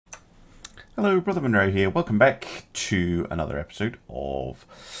Hello, Brother Monroe here. Welcome back to another episode of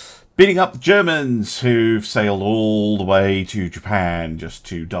beating up the Germans who've sailed all the way to Japan just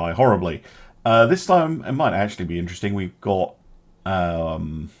to die horribly. This time it might actually be interesting. We've got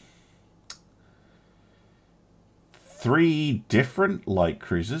three different light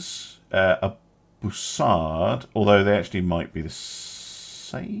cruisers, a Bussard, although they actually might be the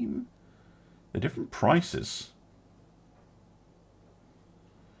same. They're different prices.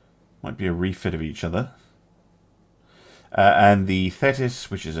 Might be a refit of each other. And the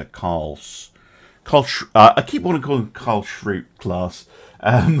Thetis, which is a I keep wanting to call them Carl Schroot class.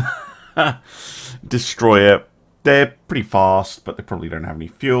 Destroyer. They're pretty fast, but they probably don't have any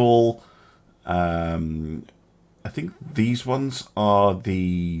fuel. I think these ones are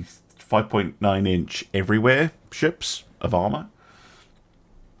the 5.9-inch everywhere ships of armor.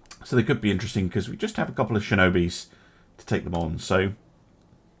 So they could be interesting because we just have a couple of Shinobis to take them on. So,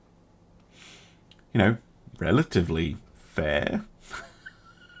 you know, relatively fair.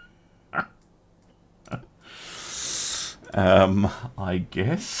 I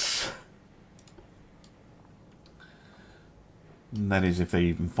guess. And that is if they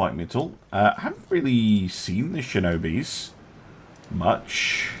even fight me at all. I haven't really seen the Shinobis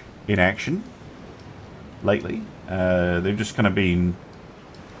much in action lately. They've just kind of been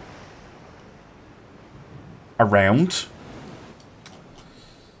around.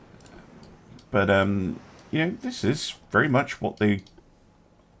 But, you know, this is very much what they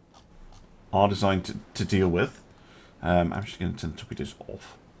are designed to deal with. I'm just going to turn the torpedoes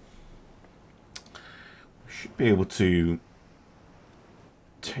off. We should be able to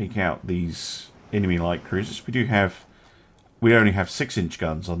take out these enemy light cruisers. We only have 6-inch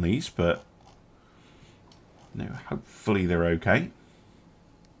guns on these, but no, hopefully they're okay.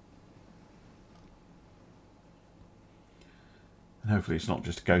 And hopefully it's not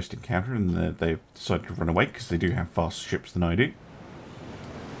just a ghost encounter and they've decided to run away, because they do have faster ships than I do.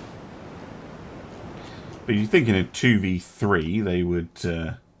 But you think in a 2v3 they would...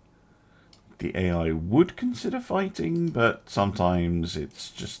 the AI would consider fighting, but sometimes it's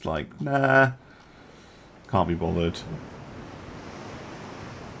just like, nah, can't be bothered.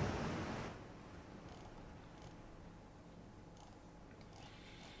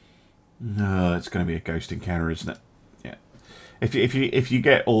 No, it's going to be a ghost encounter, isn't it? Yeah. If you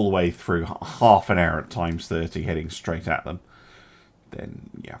get all the way through half an hour at times 30 heading straight at them, then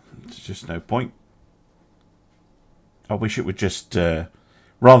yeah, there's just no point. I wish it would just,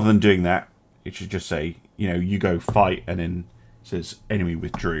 rather than doing that, it should just say, you know, you go fight, and then it says enemy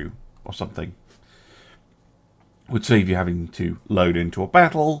withdrew or something. Would save you having to load into a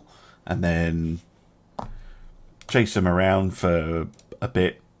battle and then chase them around for a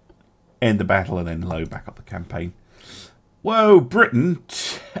bit, end the battle, and then load back up the campaign. Whoa, Britain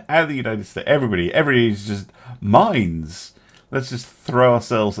and the United States, everybody's just mines. Let's just throw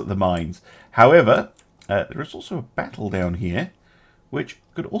ourselves at the mines. However, there is also a battle down here, which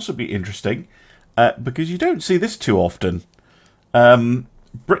could also be interesting, because you don't see this too often.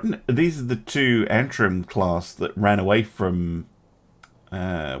 Britain, these are the two Antrim class that ran away from,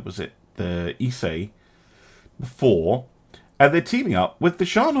 was it the Issei before, and they're teaming up with the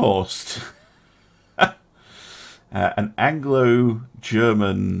Scharnhorst. An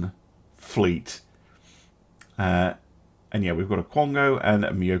Anglo-German fleet. And yeah, we've got a Quango and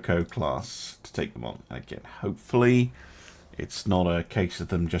a Myoko class to take them on. And again, hopefully it's not a case of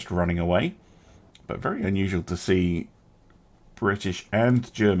them just running away. But very unusual to see British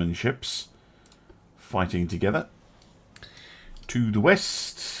and German ships fighting together. To the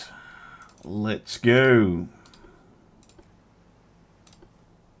west. Let's go.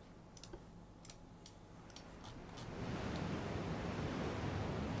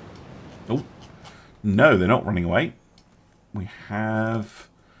 Oh, no, they're not running away. We have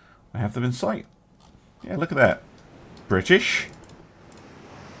them in sight. Yeah, look at that. British,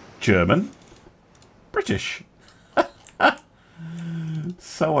 German, British.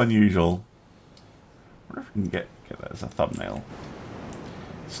 So unusual. I wonder if we can get that as a thumbnail.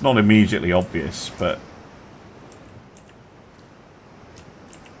 It's not immediately obvious, but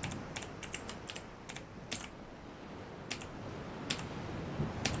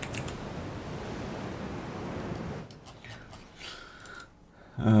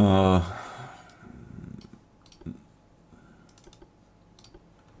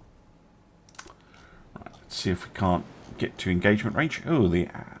see if we can't get to engagement range. Oh, the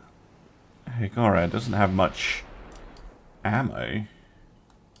Higara doesn't have much ammo.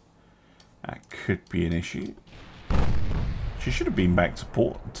 That could be an issue. She should have been back to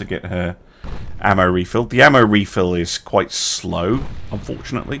port to get her ammo refill. The ammo refill is quite slow,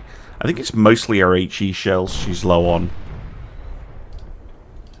 unfortunately. I think it's mostly her HE shells she's low on.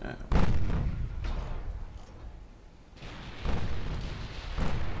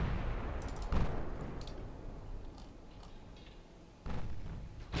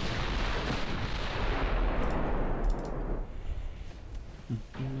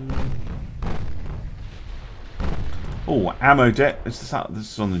 Oh, ammo debt. This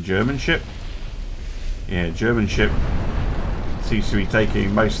is on the German ship. Yeah, German ship seems to be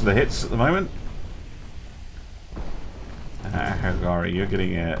taking most of the hits at the moment. Hagari,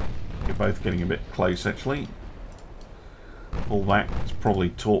 you're both getting a bit close actually. Pull back. It's probably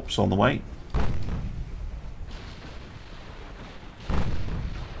torps on the way.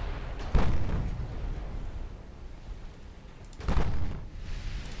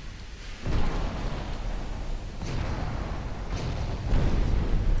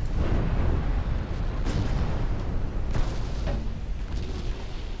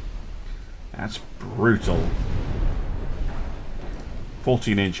 That's brutal.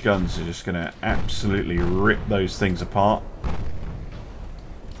 14-inch guns are just going to absolutely rip those things apart.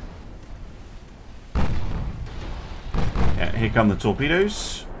 Yeah, here come the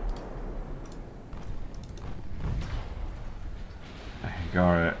torpedoes.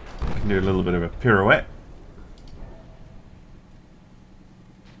 Gara can do a little bit of a pirouette.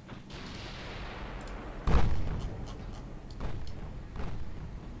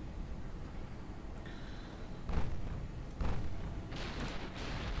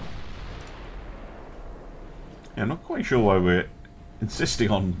 I'm not quite sure why we're insisting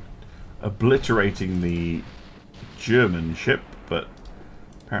on obliterating the German ship, but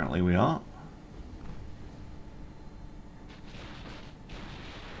apparently we are.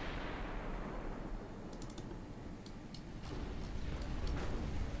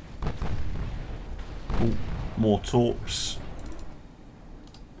 Ooh, more torps.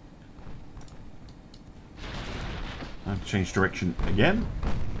 I've changed direction again.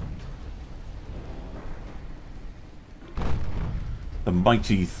 The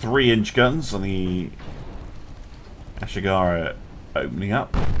mighty 3-inch guns on the Ashigara opening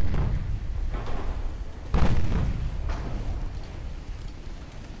up.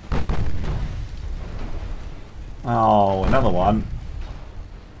 Oh, another one.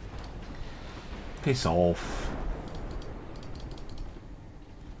 Piss off.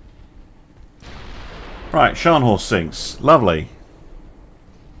 Right, Scharnhorst sinks. Lovely.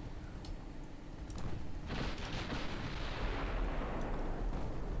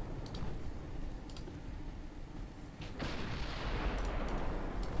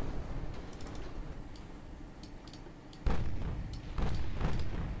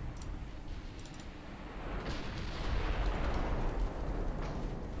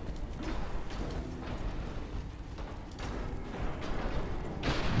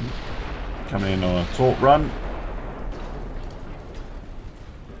 Coming in on a torp run.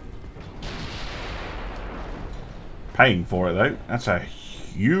 Paying for it though. That's a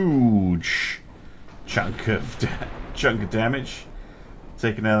huge chunk of damage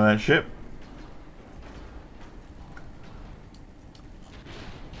taken out of that ship.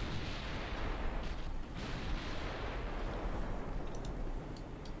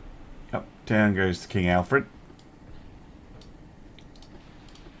 Up, down goes the King Alfred.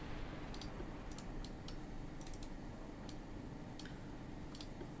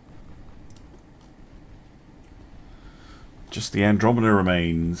 Just the Andromeda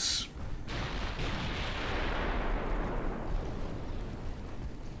remains.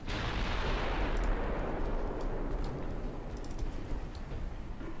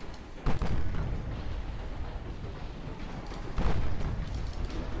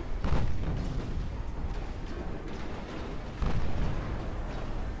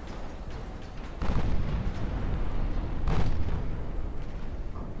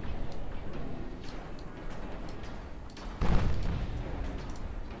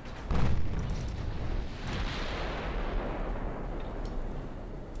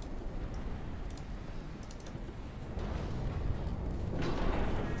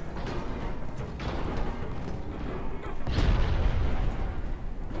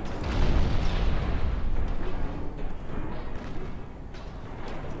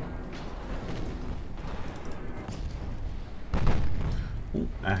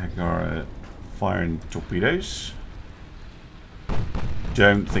 Ahagara firing torpedoes.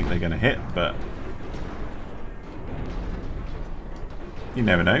 Don't think they're going to hit, but you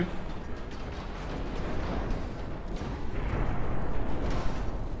never know.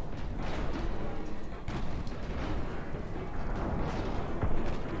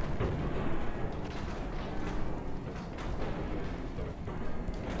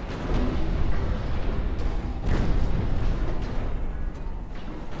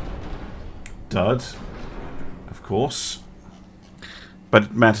 dud, of course. But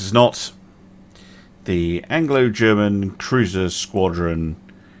it matters not. The Anglo-German cruiser squadron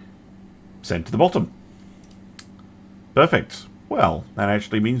sent to the bottom. Perfect. Well, that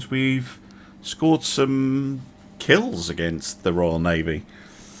actually means we've scored some kills against the Royal Navy.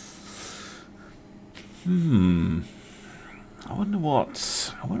 I wonder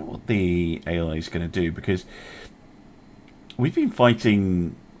what the AI is going to do, because we've been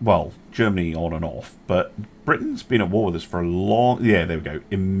fighting, well, Germany on and off, but Britain's been at war with us for a long... Yeah, there we go.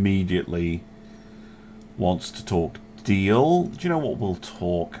 Immediately wants to talk deal. Do you know what we'll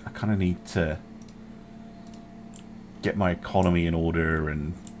talk? I kind of need to get my economy in order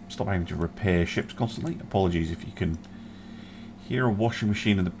and stop having to repair ships constantly. Apologies if you can hear a washing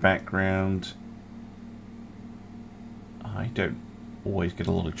machine in the background. I don't always get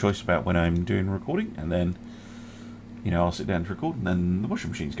a lot of choice about when I'm doing recording, and then, you know, I'll sit down to record and then the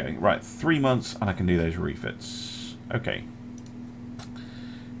washing machine's going. Right, 3 months and I can do those refits. Okay.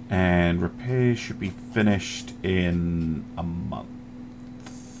 And repairs should be finished in a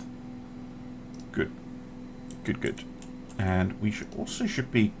month. Good. Good, good. And we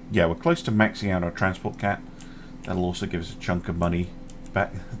should be... Yeah, we're close to maxing out our transport cap. That'll also give us a chunk of money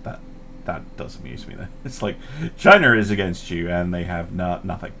back. That does amuse me, though. It's like, China is against you, and they have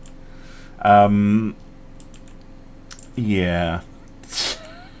nothing. Yeah.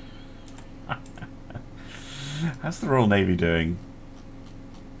 How's the Royal Navy doing?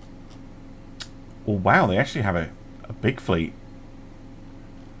 Oh, wow, they actually have a big fleet.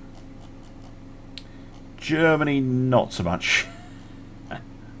 Germany, not so much.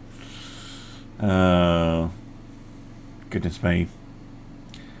 Goodness me.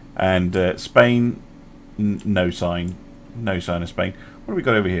 And Spain, no sign. No sign of Spain. What have we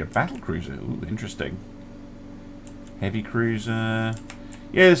got over here? Battle cruiser. Ooh, interesting. Heavy cruiser.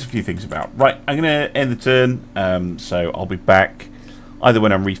 Yeah, there's a few things about. Right, I'm going to end the turn. So I'll be back either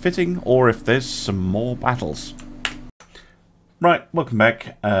when I'm refitting or if there's some more battles. Right, welcome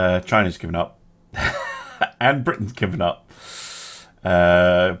back. China's given up. And Britain's given up.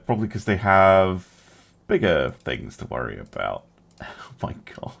 Probably because they have bigger things to worry about. Oh my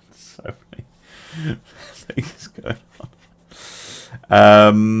god, so many things going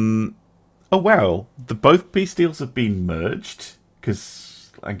on. Oh wow, both peace deals have been merged,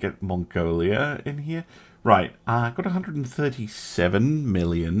 because I get Mongolia in here. Right, I've got 137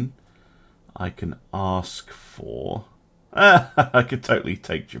 million I can ask for. I could totally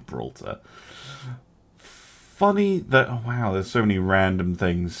take Gibraltar. Funny that, oh wow, there's so many random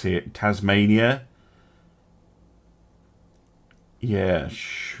things here. Tasmania. Yeah,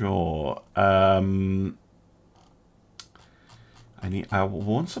 sure. I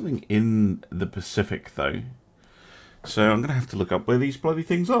want something in the Pacific though. So I'm gonna have to look up where these bloody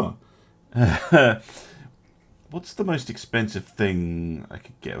things are. What's the most expensive thing I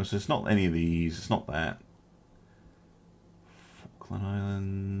could get? So it's not any of these, it's not that. Falkland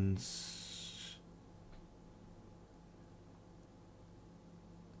Islands.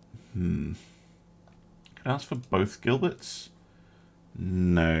 Can I ask for both Gilberts?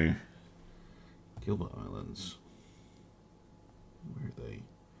 No. Gilbert Islands. Where are they?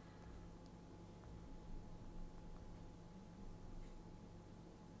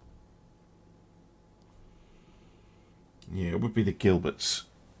 Yeah, it would be the Gilberts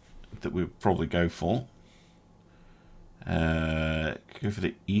that we would probably go for. Go for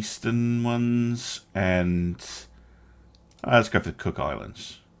the eastern ones, and let's go for the Cook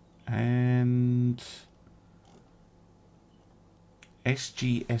Islands. And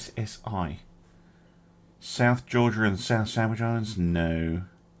SGSSI. South Georgia and South Sandwich Islands? No.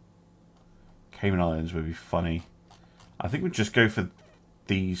 Cayman Islands would be funny. I think we'd just go for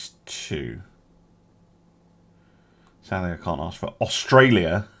these two. Sadly, I can't ask for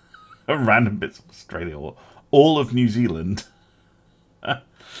Australia. Random bits of Australia or all of New Zealand.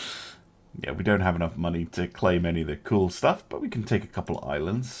 Yeah, we don't have enough money to claim any of the cool stuff, but we can take a couple of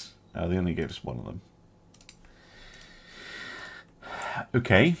islands. They only gave us one of them.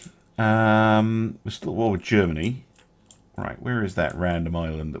 Okay. We're still at war with Germany. Right, where is that random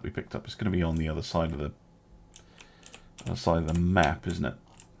island that we picked up? It's going to be on the other side of the map, isn't it?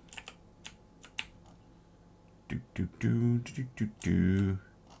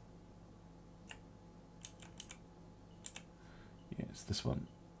 Yeah, it's this one.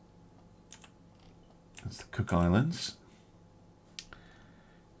 That's the Cook Islands.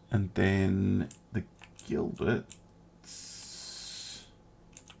 And then the Gilberts.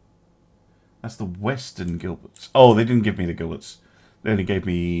 That's the Western Gilberts. Oh, they didn't give me the Gilberts. They only gave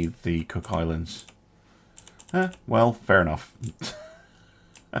me the Cook Islands. Well, fair enough.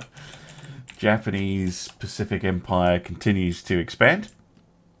 Japanese Pacific Empire continues to expand.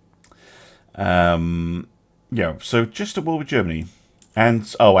 Yeah, so just a war with Germany. And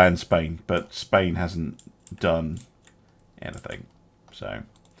Spain. But Spain hasn't done anything. So,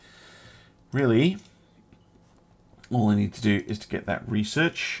 really, all I need to do is to get that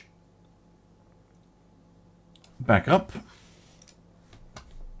research back up.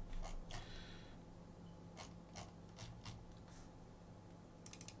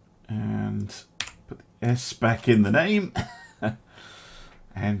 And put the S back in the name.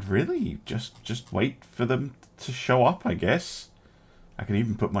 And really, just wait for them to show up, I guess. I can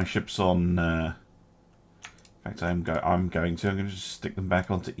even put my ships on... in fact, I'm going to just stick them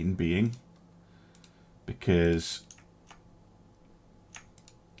back onto in being. Because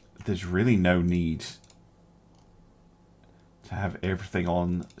there's really no need to have everything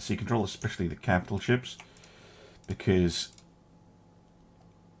on sea control, especially the capital ships. Because...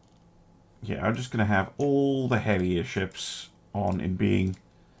 yeah, I'm just going to have all the heavier ships on in being.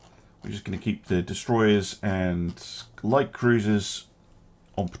 We're just going to keep the destroyers and light cruisers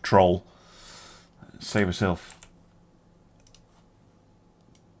on patrol. Save ourselves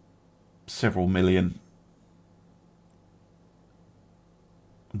several million.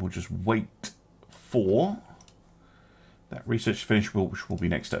 And we'll just wait for that research to finish, which will be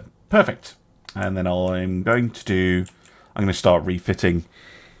next turn. Perfect. And then I'm going to start refitting.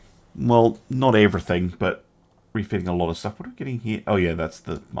 Well, not everything, but refitting a lot of stuff. What are we getting here? Oh, yeah, that's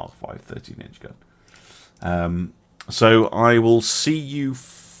the Mark 5 13-inch gun. So I will see you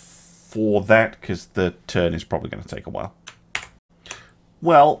for that, because the turn is probably going to take a while.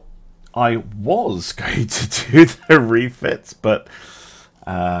 Well, I was going to do the refits, but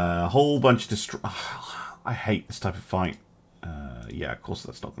a whole bunch of I hate this type of fight. Yeah, of course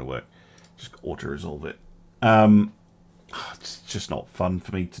that's not going to work. Just auto-resolve it. It's just not fun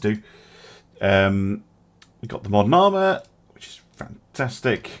for me to do. We got the modern armor, which is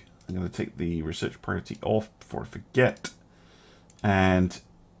fantastic. I'm going to take the research priority off before I forget. And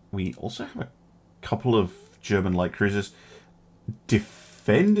we also have a couple of German light cruisers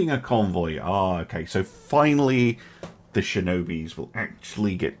defending a convoy. Ah, okay. So finally, the Shinobis will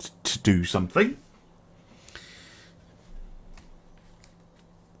actually get to do something.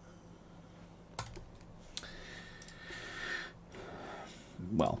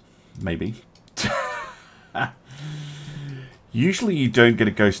 Well, maybe. Usually you don't get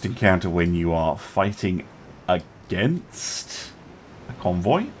a ghost encounter when you are fighting against a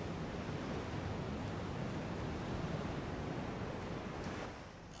convoy.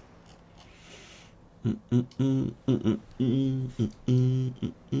 There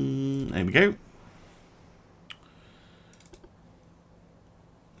we go.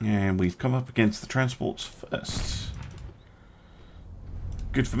 And we've come up against the transports first.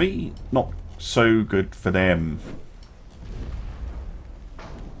 Good for me, not so good for them.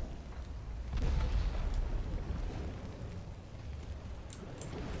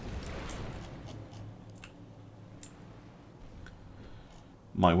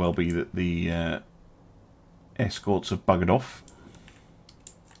 Might well be that the escorts have buggered off.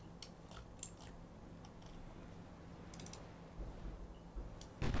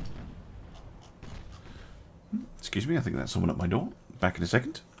 Excuse me, I think that's someone at my door. Back in a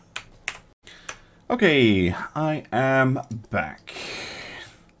second. Okay, I am back.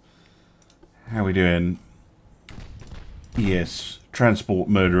 How are we doing? Yes, transport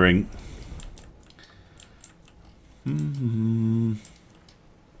murdering.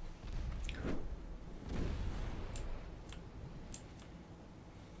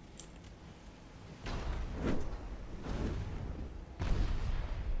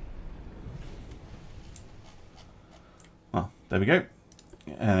 Well, there we go.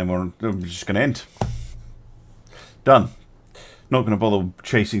 And then we're just going to end. Done. Not going to bother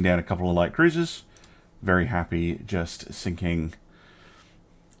chasing down a couple of light cruisers. Very happy just sinking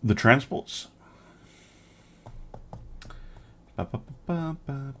the transports. Ba, ba, ba,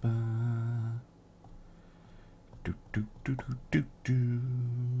 ba, ba. Do, do, do, do, do, do.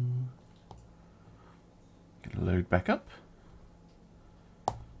 Gonna load back up.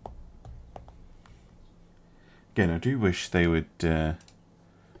 Again, I do wish they would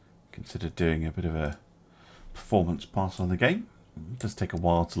consider doing a bit of a performance pass on the game. It does take a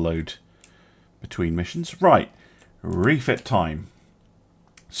while to load between missions. Right, refit time.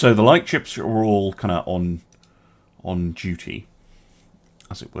 So the light ships are all kind of on duty,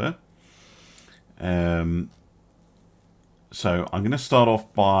 as it were. So I'm going to start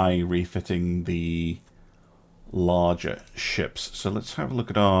off by refitting the larger ships. So let's have a look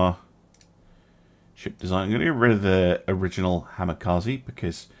at our ship design. I'm going to get rid of the original Hamikaze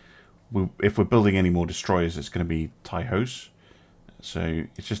because if we're building any more destroyers, it's going to be Taihos. So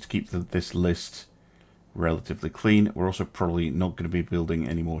it's just to keep this list relatively clean. We're also probably not going to be building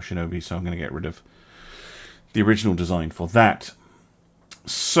any more Shinobi, so I'm going to get rid of the original design for that.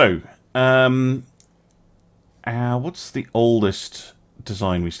 So, what's the oldest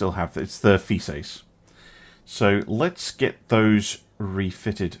design we still have? It's the Fises. So let's get those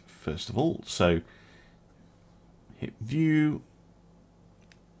refitted first of all. So hit view.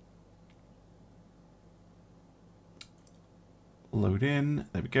 Load in,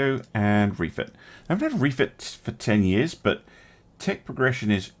 there we go, and refit. I haven't had a refit for 10 years, but tech progression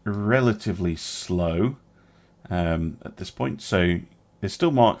is relatively slow at this point. So there's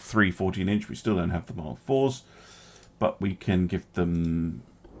still Mark 3 14-inch, we still don't have the Mark 4s, but we can give them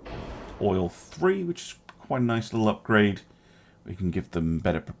oil 3, which is quite a nice little upgrade. We can give them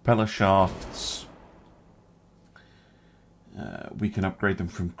better propeller shafts. We can upgrade them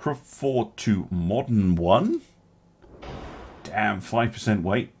from Cruft 4 to Modern 1. Damn, 5%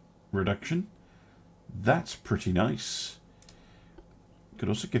 weight reduction. That's pretty nice. Could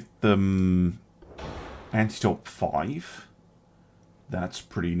also give them Anti-Torp 5. That's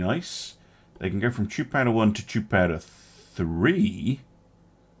pretty nice. They can go from Tube Powder 1 to Tube Powder 3.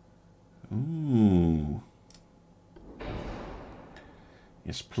 Ooh.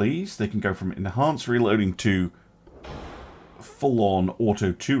 Yes, please. They can go from Enhanced Reloading to full-on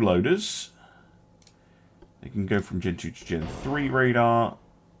Auto 2 loaders. They can go from Gen 2 to Gen 3 radar.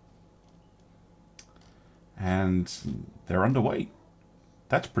 And they're underweight.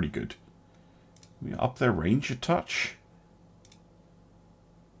 That's pretty good. We up their range a touch.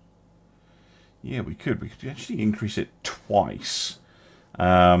 Yeah, we could. We could actually increase it twice.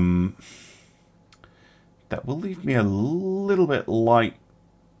 That will leave me a little bit light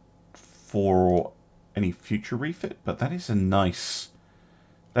for any future refit, but that is a nice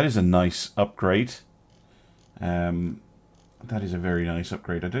upgrade. That is a very nice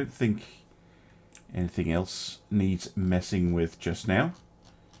upgrade. I don't think anything else needs messing with just now.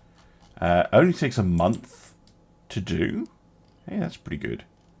 Only takes a month to do. Hey, that's pretty good.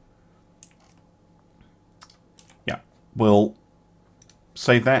 Yeah, we'll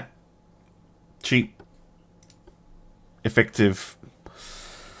save that. Cheap, effective,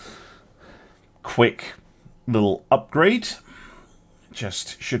 quick little upgrade.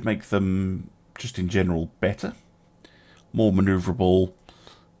 Just should make them, just in general, better. More maneuverable.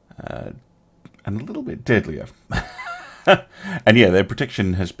 And a little bit deadlier. And yeah, their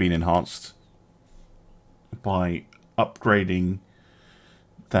protection has been enhanced by upgrading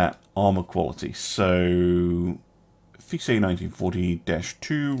that armor quality. So, Fise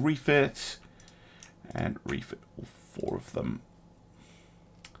 1940-2 refit, and refit all 4 of them.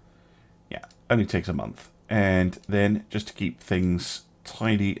 Yeah, only takes a month. And then, just to keep things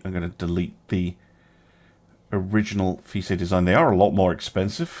tidy, I'm going to delete the original Fise design. They are a lot more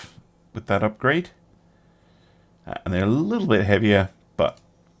expensive with that upgrade. And they're a little bit heavier, but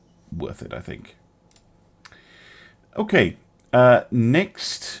worth it, I think. Okay,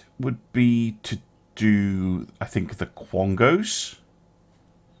 next would be to do, I think, the Quongos.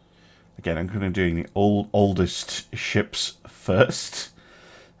 Again, I'm going to do the oldest ships first.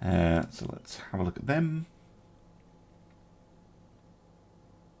 So let's have a look at them.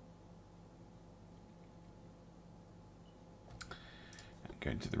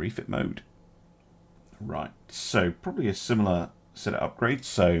 Go into the refit mode. Right, so probably a similar set of upgrades.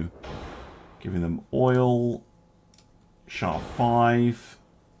 So giving them oil, Shaft 5,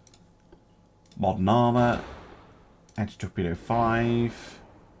 modern armor, anti-torpedo 5,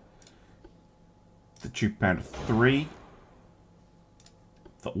 the Tube Powder 3,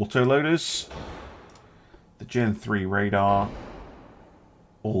 the autoloaders, the Gen 3 radar,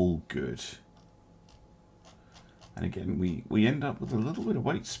 all good. And again, we end up with a little bit of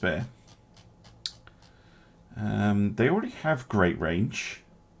weight spare. They already have great range.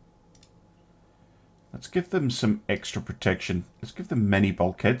 Let's give them some extra protection. Let's give them many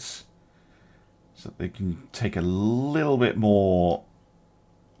bulkheads, so that they can take a little bit more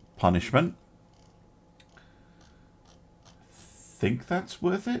punishment. Think that's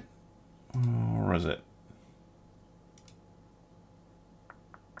worth it? Or is it?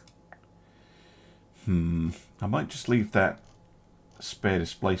 I might just leave that spare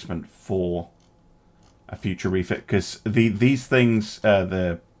displacement for a future refit, because these things, both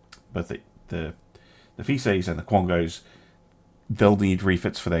the Fises and the Quongos, they'll need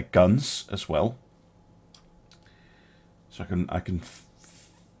refits for their guns as well. So I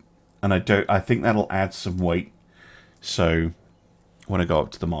think that'll add some weight. So when I go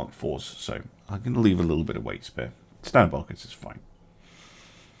up to the Mark 4s, so I'm going to leave a little bit of weight spare. Standard bulkheads is fine.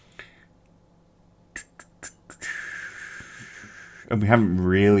 we haven't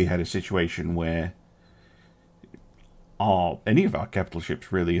really had a situation where any of our capital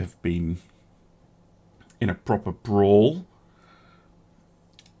ships really have been in a proper brawl.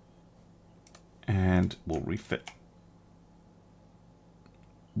 And we'll refit.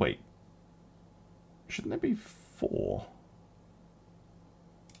 Wait. Shouldn't there be 4?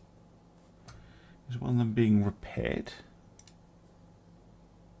 Is one of them being repaired?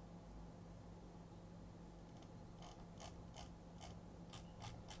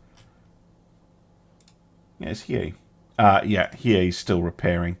 Yeah, it's here. Yeah, here he's still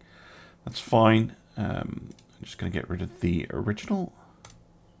repairing. That's fine. I'm just going to get rid of the original.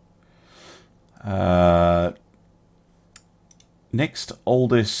 Next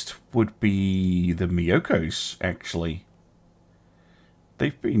oldest would be the Miyokos, actually.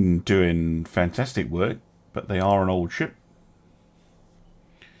 They've been doing fantastic work, but they are an old ship.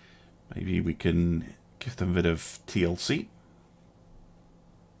 Maybe we can give them a bit of TLC.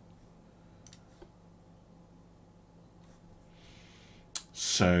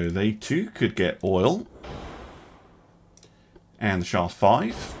 So they too could get oil. And the Shaft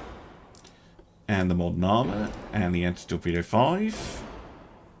 5. And the modern armor. And the anti-torpedo 5.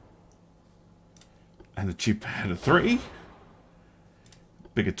 And the cheap header 3.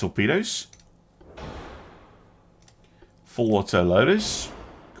 Bigger torpedoes. Full auto loaders.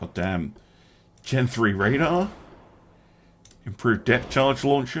 Goddamn. Gen 3 radar. Improved depth charge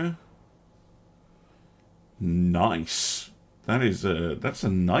launcher. Nice. That's a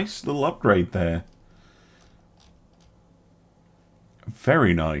nice little upgrade there.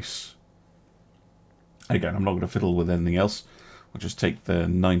 Very nice. Again, I'm not going to fiddle with anything else. I'll just take the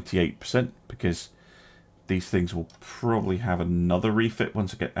 98% because these things will probably have another refit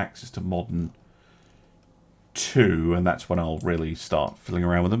once I get access to Modern 2, and that's when I'll really start fiddling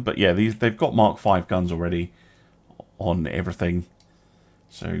around with them. But yeah, they've got Mark 5 guns already on everything,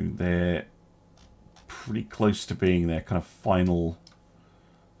 so they're pretty close to being their kind of final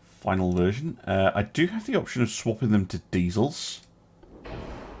version. I do have the option of swapping them to diesels.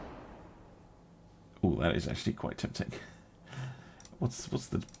 Oh, that is actually quite tempting. What's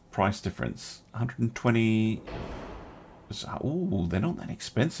the price difference? 120. Oh, they're not that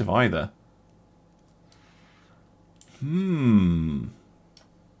expensive either.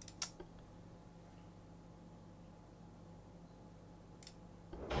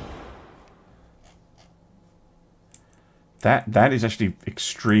 That is actually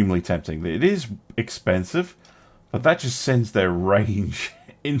extremely tempting. It is expensive, but that just sends their range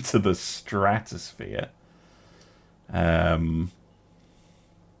into the stratosphere. Yeah,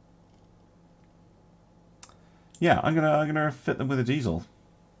 I'm gonna fit them with a diesel.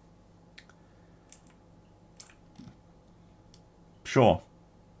 Sure.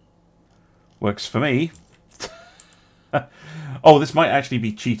 Works for me. Oh, this might actually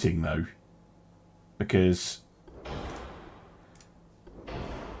be cheating though, because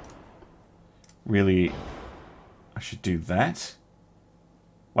really, I should do that.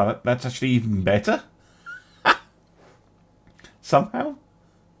 Well, that's actually even better. Somehow.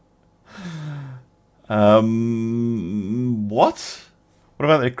 What? What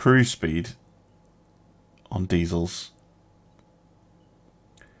about their cruise speed on diesels?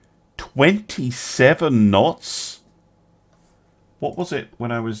 27 knots? What was it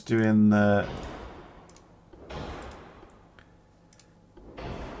when I was doing the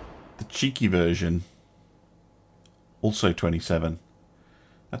cheeky version? Also 27.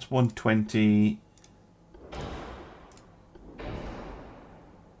 That's 120.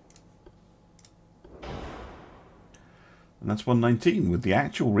 And that's 119 with the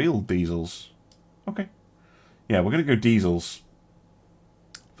actual real diesels. Okay. Yeah, we're going to go diesels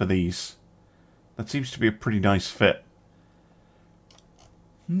for these. That seems to be a pretty nice fit.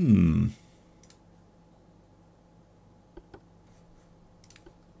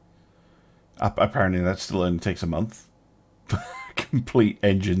 Apparently that still only takes a month. Complete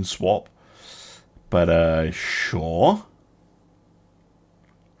engine swap. But, sure.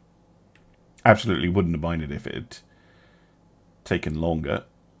 Absolutely wouldn't have minded if it had taken longer.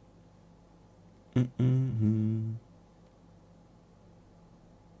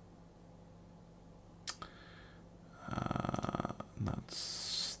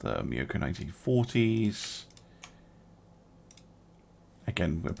 That's the Miyoko 1940s.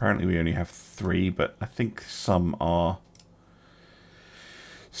 Again, apparently we only have 3, but I think some are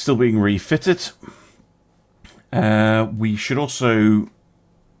still being refitted. We should also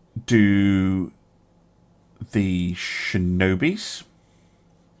do the Shinobis.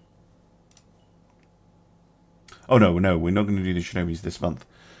 Oh, no, we're not going to do the Shinobis this month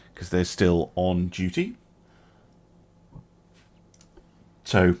because they're still on duty.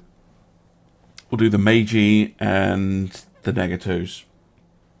 So we'll do the Meiji and the Nagatos.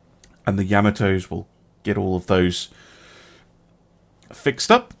 And the Yamatos, will get all of those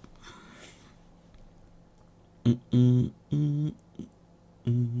fixed up.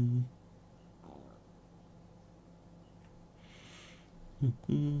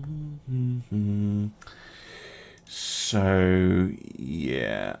 So,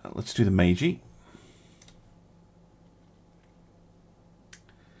 yeah, let's do the Meiji.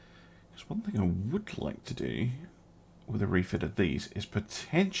 There's one thing I would like to do with a refit of these is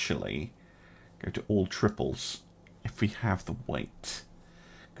potentially go to all triples if we have the weight.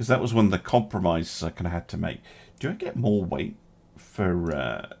 Because that was one of the compromises I kind of had to make. Do I get more weight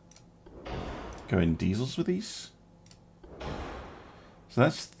for going diesels with these? So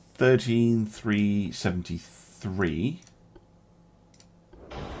that's 13,373.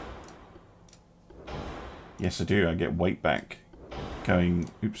 Yes, I do. I get weight back going,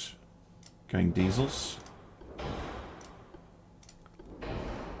 oops, going diesels.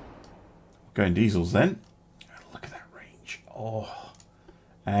 Going diesels then. Look at that range. Oh.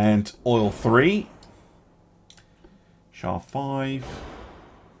 And oil 3. Char 5.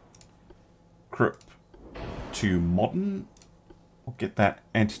 Krupp to modern. We'll get that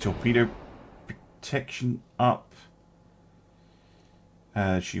anti-torpedo protection up.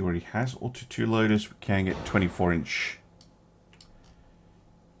 She already has auto 2 loaders. We can get 24-inch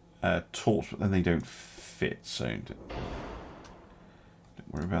torps, but then they don't fit, so don't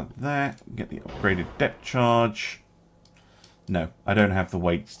worry about that. Get the upgraded depth charge. No, I don't have the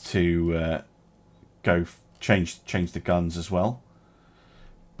weight to go change the guns as well.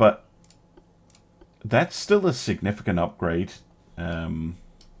 But that's still a significant upgrade.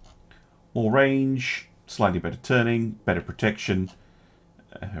 More range, slightly better turning, better protection.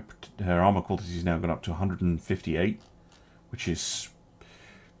 Her armor quality has now gone up to 158, which is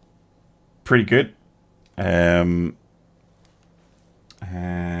pretty good. And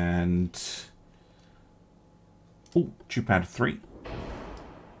oh, 2 powder 3.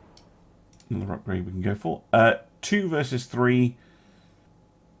 Another upgrade we can go for. 2 versus 3.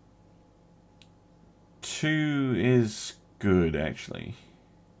 2 is good, actually.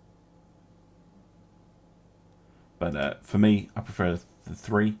 But for me, I prefer the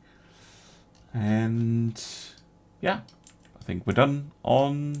 3. And yeah, I think we're done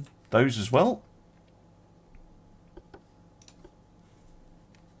on those as well.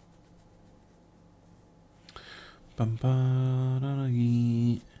 Bum ba da da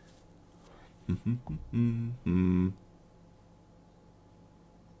yee. There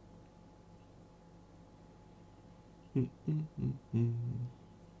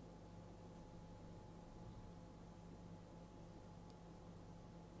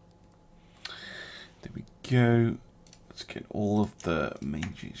we go. Let's get all of the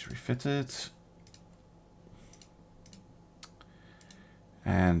Meijis refitted.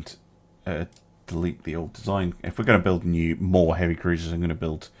 And delete the old design. If we're going to build more heavy cruisers, I'm going to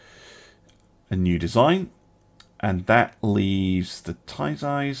build a new design. And that leaves the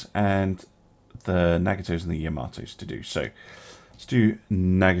Taizais and the Nagatos and the Yamatos to do. So let's do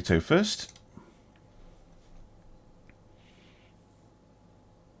Nagato first.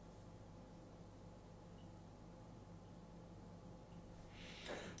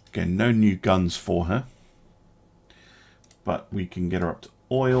 Again, no new guns for her. But we can get her up to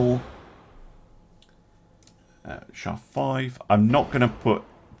oil. Shaft 5. I'm not going to put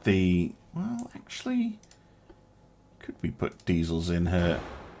the... Well, actually... Could we put diesels in her?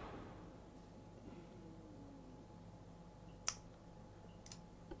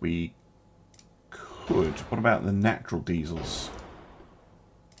 We could. What about the natural diesels?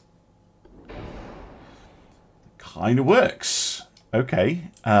 Kind of works.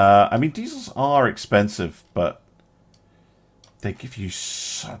 Okay. I mean, diesels are expensive, but they give you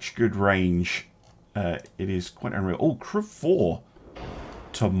such good range. It is quite unreal. Oh, crew 4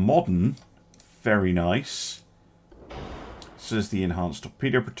 to modern. Very nice. So there's the enhanced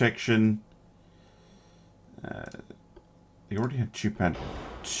torpedo protection. They already had 2 pound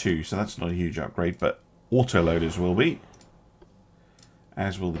 2, so that's not a huge upgrade, but autoloaders will be.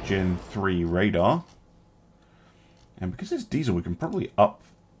 As will the Gen 3 radar. And because it's diesel, we can probably up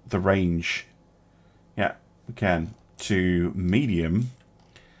the range. Yeah, we can. To medium.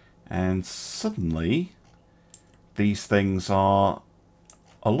 And suddenly, these things are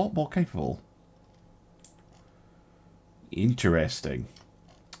a lot more capable. Interesting.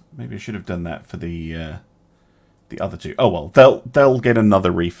 Maybe I should have done that for the other 2. Oh well, they'll get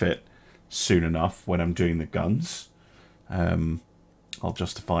another refit soon enough when I'm doing the guns. I'll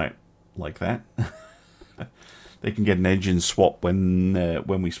justify it like that. They can get an engine swap when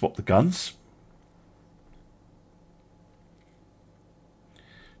we swap the guns.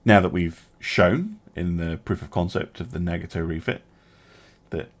 Now that we've shown in the proof of concept of the Nagato refit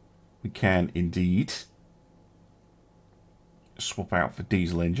that we can indeed swap out for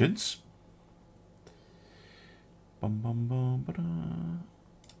diesel engines. Nagato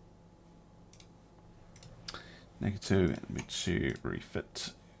and Mitsu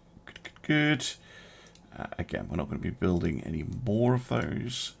refit. Good. Again, we're not going to be building any more of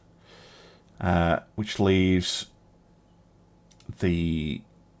those, which leaves the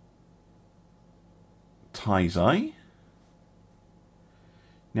Taizai.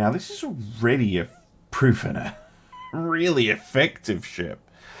 Now, this is already a proven a really effective ship.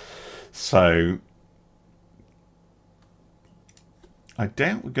 So, I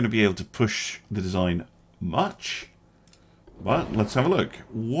doubt we're going to be able to push the design much. But let's have a look.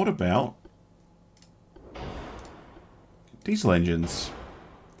 What about diesel engines?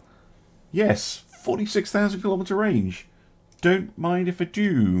 Yes, 46,000 kilometer range. Don't mind if I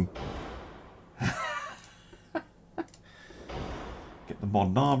do. Get the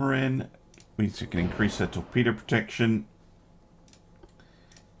modern armor in. We can increase their torpedo protection.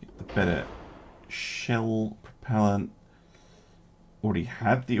 Get the better shell propellant. Already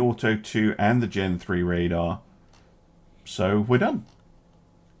had the Auto 2 and the Gen 3 radar. So we're done.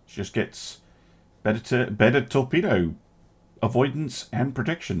 Just gets better torpedo avoidance and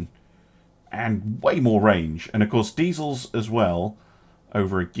protection. And way more range. And of course diesels as well,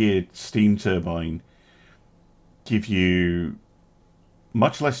 over a geared steam turbine, give you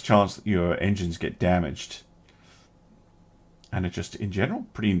much less chance that your engines get damaged. And it's just, in general,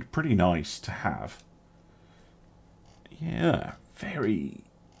 pretty nice to have. Yeah, very,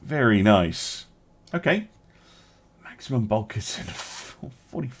 very nice. Okay. Maximum bulk is in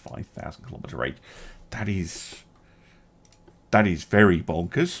 45,000 kilometer range. That is very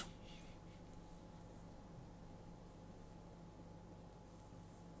bonkers.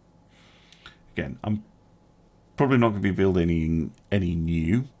 Again, I'm probably not going to be building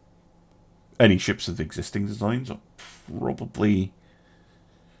any ships of existing designs. I'll probably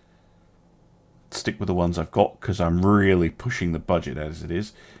stick with the ones I've got because I'm really pushing the budget as it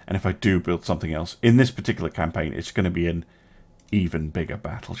is. And if I do build something else in this particular campaign, it's going to be an even bigger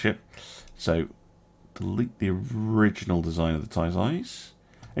battleship. So delete the original design of the Taizais.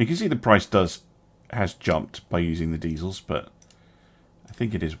 And you can see the price has jumped by using the diesels, but I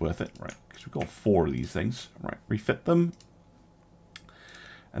think it is worth it, right? Because we've got 4 of these things. Right, refit them.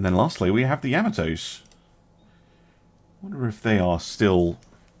 And then lastly, we have the Yamatos. I wonder if they are still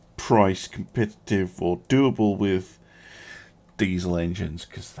price competitive or doable with diesel engines,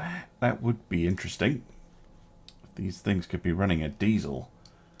 because that would be interesting. These things could be running a diesel.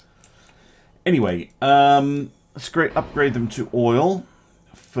 Anyway, let's upgrade them to oil.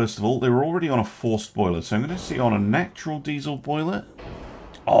 First of all, they were already on a forced boiler, so I'm going to see on a natural diesel boiler.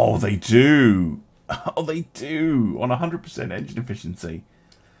 Oh, they do. Oh, they do. On 100% engine efficiency.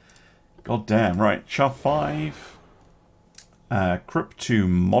 God damn. Right. Char 5. Crypt 2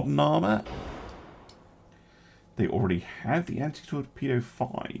 modern armor. They already had the anti-torpedo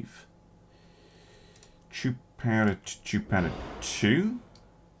 5. Tube powder 2.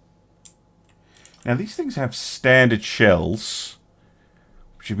 Now, these things have standard shells,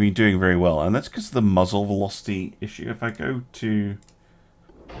 which have been doing very well. And that's because of the muzzle velocity issue. If I go to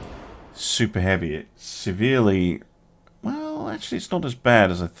super heavy, it's severely... Well, actually, it's not as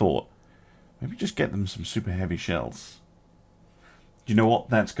bad as I thought. Maybe just get them some super heavy shells. Do you know what?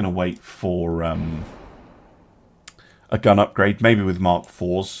 That's going to wait for a gun upgrade. Maybe with Mark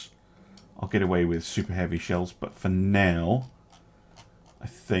IVs, I'll get away with super heavy shells. But for now, I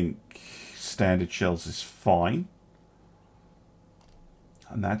think standard shells is fine.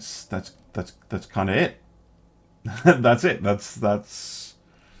 And that's kind of it. That's it. That's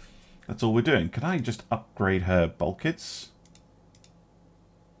all we're doing. Can I just upgrade her bulkheads?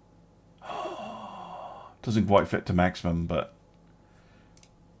 Doesn't quite fit to maximum, but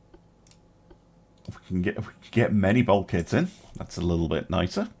if we can get many bulkheads in, that's a little bit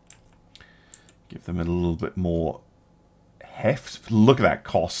nicer. Give them a little bit more heft. Look at that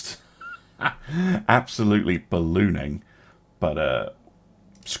cost. Absolutely ballooning. But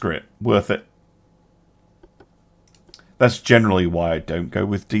screw it. Worth it. That's generally why I don't go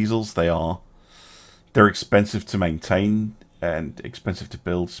with diesels. They're expensive to maintain and expensive to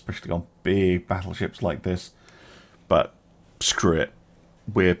build, especially on big battleships like this. But screw it.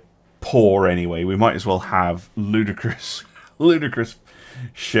 We're poor anyway. We might as well have ludicrous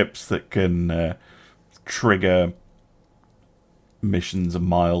ships that can trigger missions a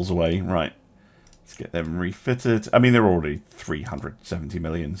miles away. Right. Let's get them refitted. I mean, they're already 370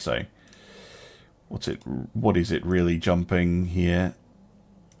 million, so what is it really jumping here?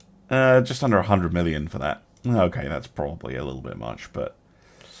 Just under 100 million for that. Okay, that's probably a little bit much, but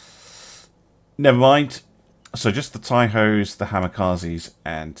never mind. So just the Taihos, the Hamakazis,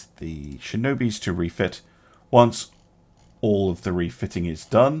 and the Shinobis to refit. Once all of the refitting is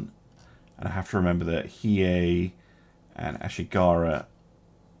done, and I have to remember that Hiei and Ashigara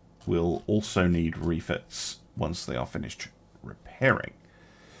will also need refits once they are finished repairing.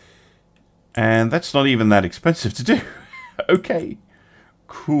 And that's not even that expensive to do. Okay,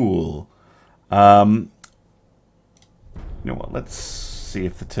 cool. You know what, let's see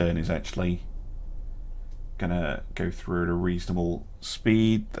if the turn is actually gonna go through at a reasonable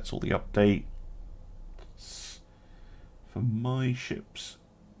speed. That's all the updates for my ships.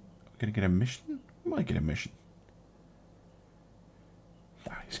 Are we gonna get a mission? We might get a mission.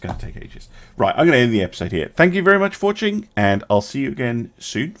 It's going to take ages. Right, I'm going to end the episode here. Thank you very much for watching, and I'll see you again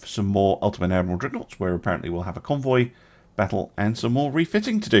soon for some more Ultimate Admiral Dreadnoughts, where apparently we'll have a convoy battle and some more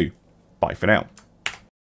refitting to do. Bye for now.